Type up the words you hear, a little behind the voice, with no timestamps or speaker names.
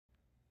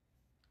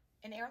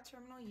An air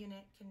terminal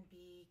unit can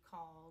be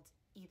called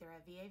either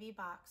a VAV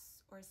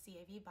box or a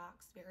CAV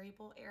box,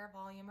 variable air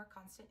volume or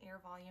constant air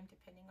volume,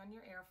 depending on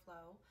your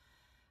airflow.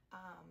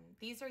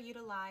 These are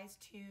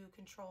utilized to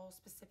control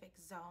specific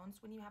zones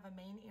when you have a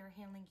main air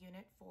handling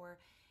unit for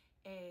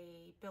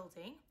a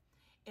building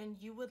and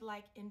you would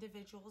like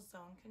individual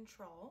zone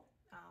control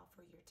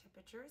for your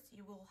temperatures.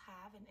 You will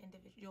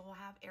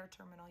have air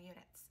terminal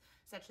units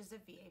such as a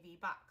VAV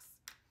box.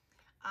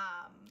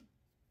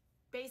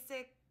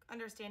 Basic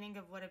understanding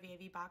of what a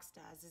VAV box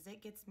does is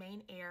it gets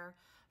main air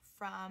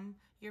from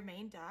your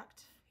main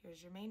duct.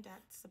 Here's your main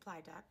duct,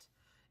 supply duct.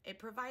 It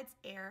provides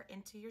air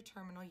into your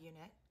terminal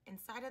unit.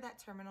 Inside of that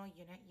terminal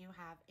unit, you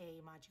have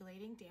a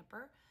modulating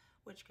damper,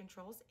 which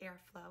controls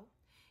airflow.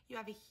 You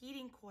have a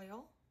heating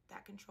coil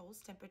that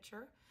controls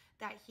temperature.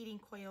 That heating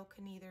coil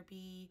can either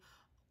be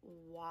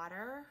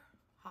water,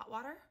 hot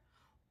water,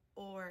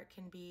 or it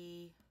can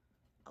be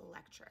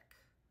electric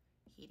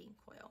heating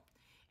coil.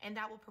 And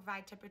that will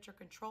provide temperature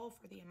control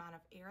for the amount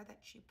of air that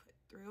you put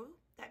through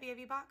that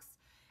VAV box.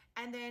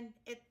 And then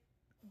it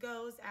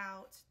goes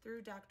out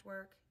through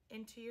ductwork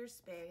into your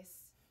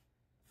space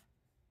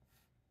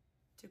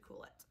to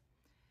cool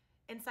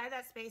it. Inside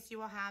that space, you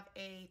will have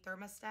a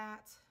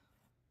thermostat.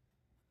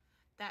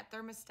 That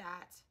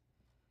thermostat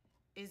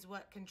is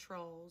what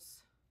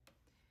controls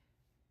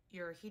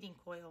your heating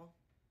coil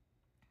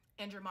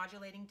and your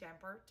modulating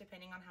damper,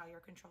 depending on how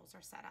your controls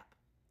are set up.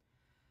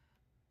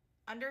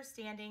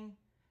 Understanding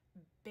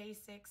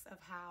basics of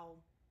how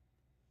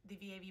the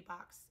VAV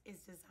box is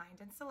designed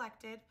and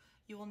selected,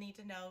 you will need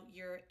to know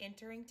your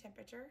entering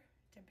temperature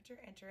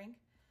entering.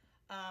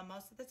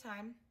 Most of the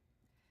time,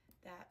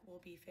 that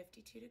will be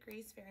 52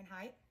 degrees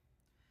Fahrenheit.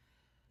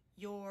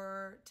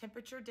 Your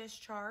temperature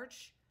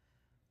discharge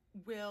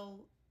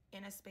will,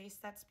 in a space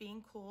that's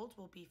being cooled,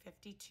 will be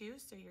 52,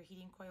 so your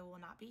heating coil will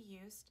not be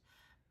used.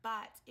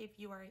 But if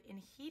you are in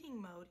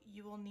heating mode,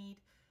 you will need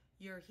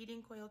your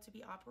heating coil to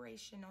be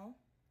operational,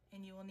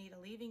 and you will need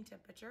a leaving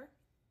temperature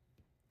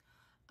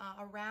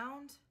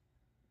around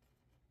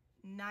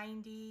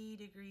 90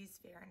 degrees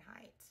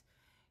Fahrenheit.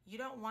 You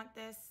don't want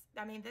this,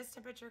 this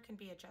temperature can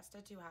be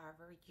adjusted to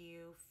however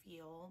you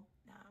feel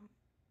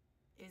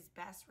is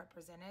best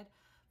represented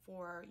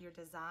for your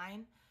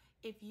design.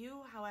 If you,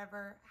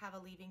 however, have a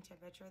leaving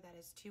temperature that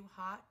is too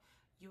hot,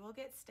 you will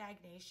get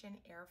stagnation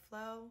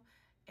airflow,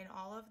 and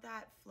all of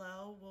that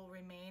flow will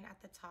remain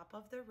at the top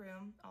of the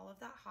room. All of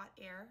that hot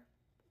air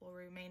will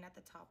remain at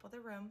the top of the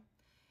room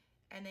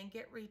and then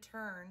get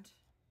returned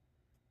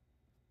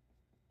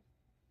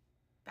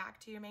back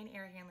to your main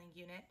air handling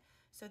unit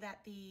so that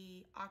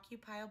the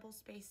occupiable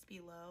space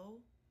below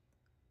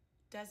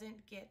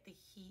doesn't get the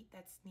heat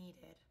that's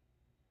needed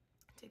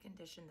to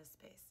condition the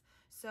space.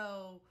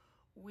 So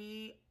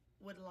we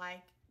would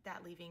like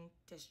that leaving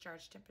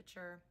discharge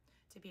temperature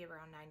to be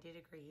around 90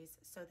 degrees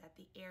so that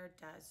the air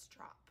does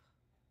drop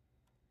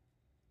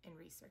and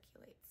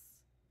recirculates.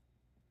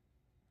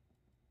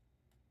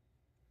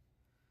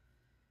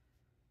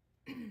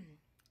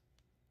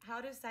 How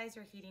to size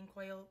your heating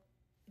coil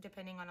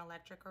depending on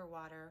electric or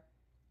water.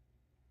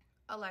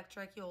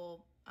 Electric,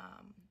 you'll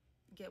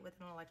get with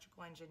an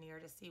electrical engineer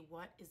to see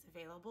what is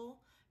available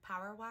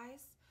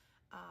power-wise.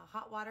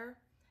 Hot water,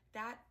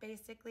 that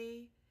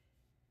basically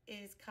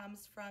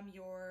comes from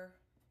your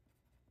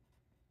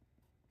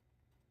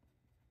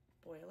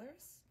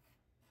boilers.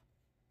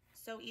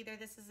 So either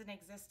this is an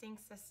existing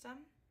system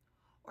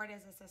or it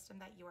is a system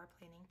that you are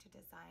planning to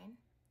design.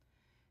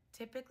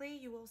 Typically,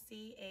 you will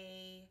see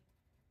a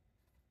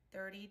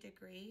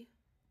 30-degree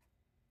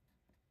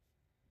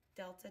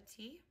delta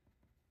T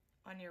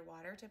on your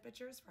water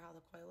temperatures for how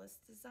the coil is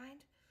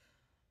designed.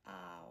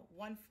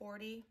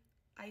 140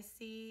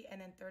 IC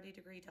and then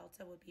 30-degree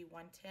delta would be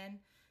 110.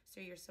 So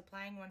you're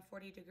supplying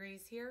 140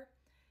 degrees here.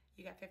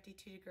 You got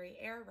 52-degree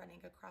air running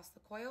across the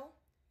coil.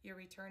 You're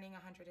returning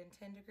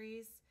 110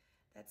 degrees.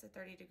 That's a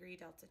 30-degree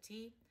delta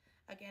T.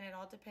 Again, it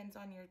all depends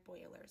on your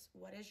boilers.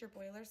 What is your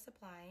boiler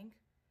supplying?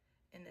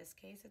 In this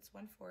case, it's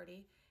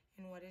 140.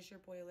 And what is your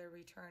boiler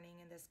returning?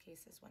 In this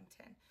case, is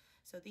 110.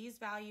 So these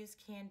values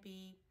can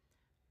be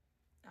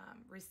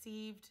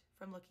received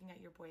from looking at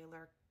your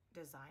boiler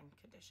design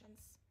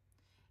conditions.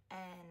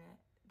 And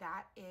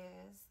that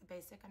is the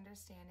basic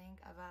understanding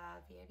of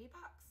a VAV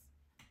box.